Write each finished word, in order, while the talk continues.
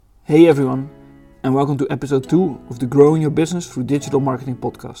Hey everyone, and welcome to episode 2 of the Growing Your Business Through Digital Marketing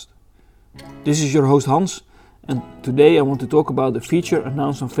podcast. This is your host Hans, and today I want to talk about the feature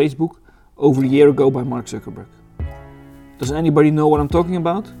announced on Facebook over a year ago by Mark Zuckerberg. Does anybody know what I'm talking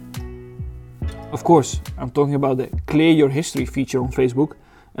about? Of course, I'm talking about the Clear Your History feature on Facebook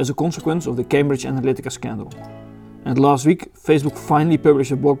as a consequence of the Cambridge Analytica scandal. And last week, Facebook finally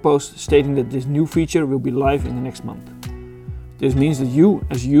published a blog post stating that this new feature will be live in the next month. This means that you,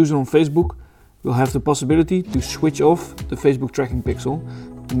 as a user on Facebook, will have the possibility to switch off the Facebook tracking pixel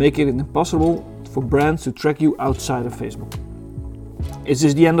to make it impossible for brands to track you outside of Facebook. Is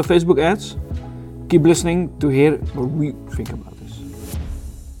this the end of Facebook ads? Keep listening to hear what we think about this.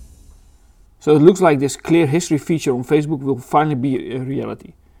 So it looks like this Clear History feature on Facebook will finally be a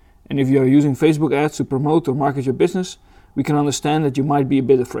reality. And if you are using Facebook ads to promote or market your business, we can understand that you might be a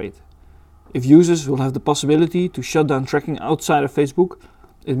bit afraid. If users will have the possibility to shut down tracking outside of Facebook,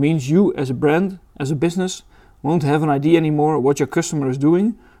 it means you as a brand, as a business, won't have an idea anymore what your customer is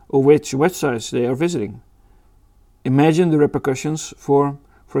doing or which websites they are visiting. Imagine the repercussions for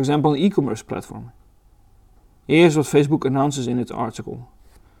example, an e-commerce platform. Here's what Facebook announces in its article.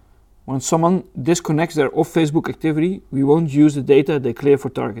 When someone disconnects their off-Facebook activity, we won't use the data they clear for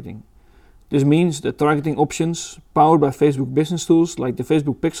targeting. This means that targeting options powered by Facebook business tools like the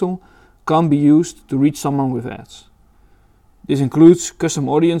Facebook Pixel can't be used to reach someone with ads. This includes custom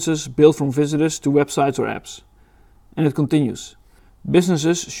audiences built from visitors to websites or apps. And it continues.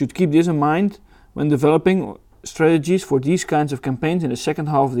 Businesses should keep this in mind when developing strategies for these kinds of campaigns in the second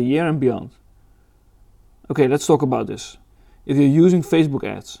half of the year and beyond. Okay, let's talk about this. If you're using Facebook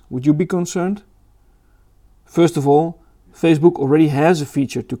ads, would you be concerned? First of all, Facebook already has a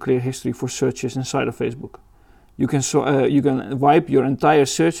feature to clear history for searches inside of Facebook. You can wipe your entire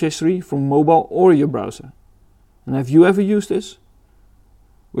search history from mobile or your browser. And have you ever used this?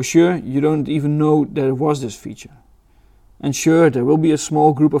 We're sure you don't even know there was this feature. And sure, there will be a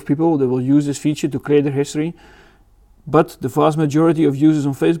small group of people that will use this feature to clear their history, but the vast majority of users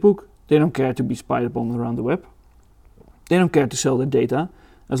on Facebook, they don't care to be spied upon around the web. They don't care to sell their data,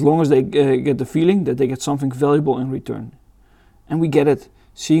 as long as they get the feeling that they get something valuable in return. And we get it.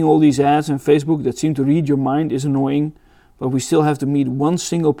 Seeing all these ads on Facebook that seem to read your mind is annoying, but we still have to meet one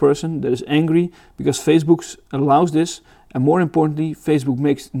single person that is angry because Facebook allows this, and more importantly, Facebook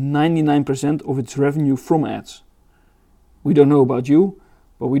makes 99% of its revenue from ads. We don't know about you,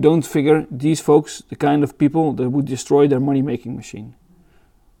 but we don't figure these folks the kind of people that would destroy their money-making machine.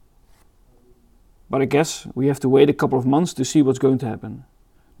 But I guess we have to wait a couple of months to see what's going to happen.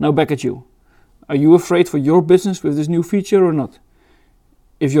 Now back at you. Are you afraid for your business with this new feature or not?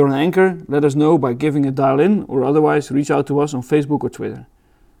 If you're an anchor, let us know by giving a dial in or otherwise reach out to us on Facebook or Twitter.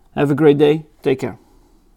 Have a great day. Take care.